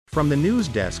From the news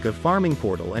desk of Farming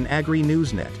Portal and Agri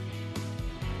Newsnet.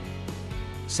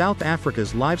 South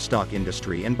Africa's livestock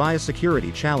industry and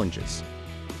biosecurity challenges.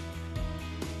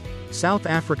 South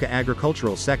Africa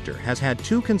agricultural sector has had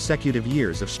 2 consecutive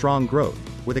years of strong growth,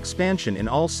 with expansion in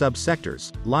all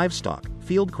sub-sectors, livestock,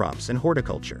 field crops and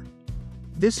horticulture.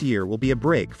 This year will be a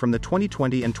break from the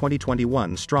 2020 and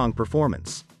 2021 strong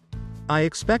performance. I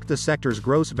expect the sector's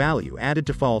gross value added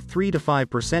to fall 3 to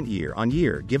 5%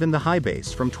 year-on-year given the high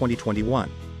base from 2021.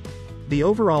 The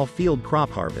overall field crop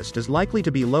harvest is likely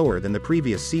to be lower than the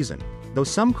previous season, though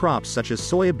some crops such as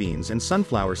soybeans and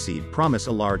sunflower seed promise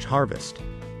a large harvest.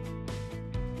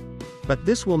 But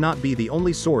this will not be the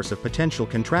only source of potential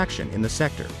contraction in the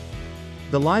sector.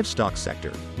 The livestock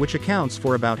sector, which accounts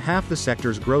for about half the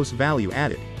sector's gross value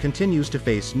added, continues to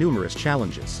face numerous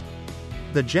challenges.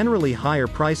 The generally higher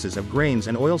prices of grains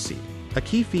and oilseed, a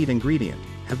key feed ingredient,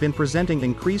 have been presenting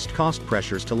increased cost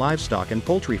pressures to livestock and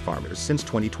poultry farmers since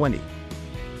 2020.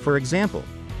 For example,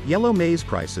 yellow maize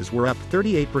prices were up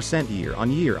 38%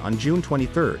 year-on-year on June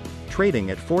 23,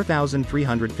 trading at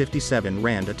 4,357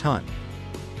 Rand a ton.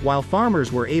 While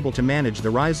farmers were able to manage the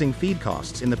rising feed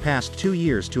costs in the past 2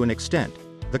 years to an extent,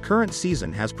 the current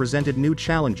season has presented new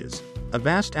challenges, a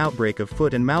vast outbreak of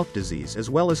foot and mouth disease as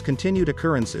well as continued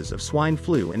occurrences of swine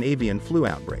flu and avian flu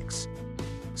outbreaks.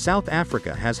 South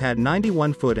Africa has had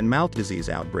 91 foot and mouth disease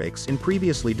outbreaks in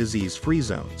previously disease-free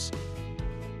zones.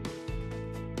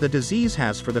 The disease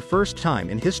has for the first time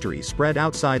in history spread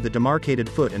outside the demarcated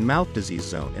foot and mouth disease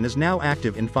zone and is now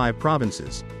active in 5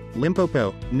 provinces: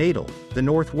 Limpopo, Natal, the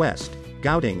Northwest,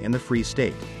 Gauteng and the Free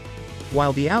State.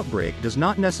 While the outbreak does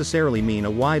not necessarily mean a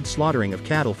wide slaughtering of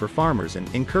cattle for farmers and,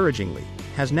 encouragingly,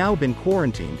 has now been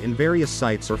quarantined in various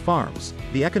sites or farms,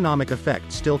 the economic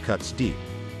effect still cuts deep.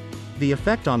 The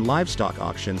effect on livestock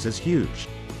auctions is huge.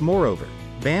 Moreover,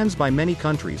 bans by many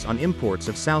countries on imports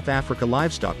of South Africa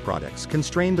livestock products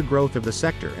constrain the growth of the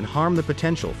sector and harm the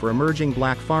potential for emerging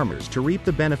black farmers to reap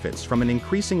the benefits from an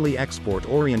increasingly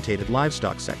export-orientated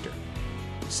livestock sector.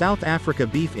 South Africa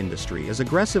beef industry is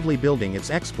aggressively building its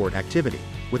export activity,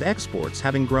 with exports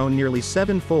having grown nearly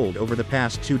 7-fold over the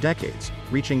past 2 decades,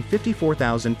 reaching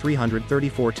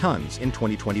 54,334 tons in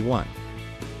 2021.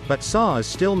 But SA is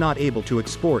still not able to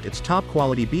export its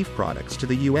top-quality beef products to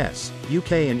the US,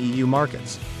 UK and EU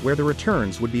markets, where the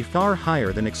returns would be far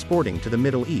higher than exporting to the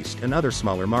Middle East and other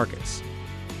smaller markets.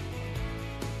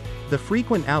 The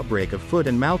frequent outbreak of foot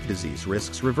and mouth disease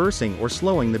risks reversing or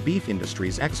slowing the beef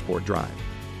industry's export drive.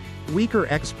 Weaker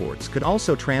exports could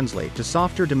also translate to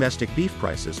softer domestic beef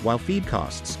prices while feed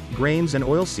costs, grains and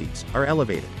oilseeds, are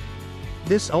elevated.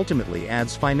 This ultimately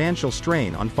adds financial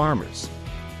strain on farmers.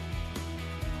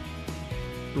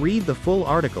 Read the full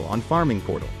article on Farming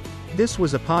Portal. This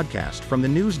was a podcast from the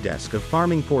news desk of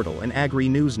Farming Portal and Agri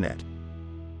Newsnet.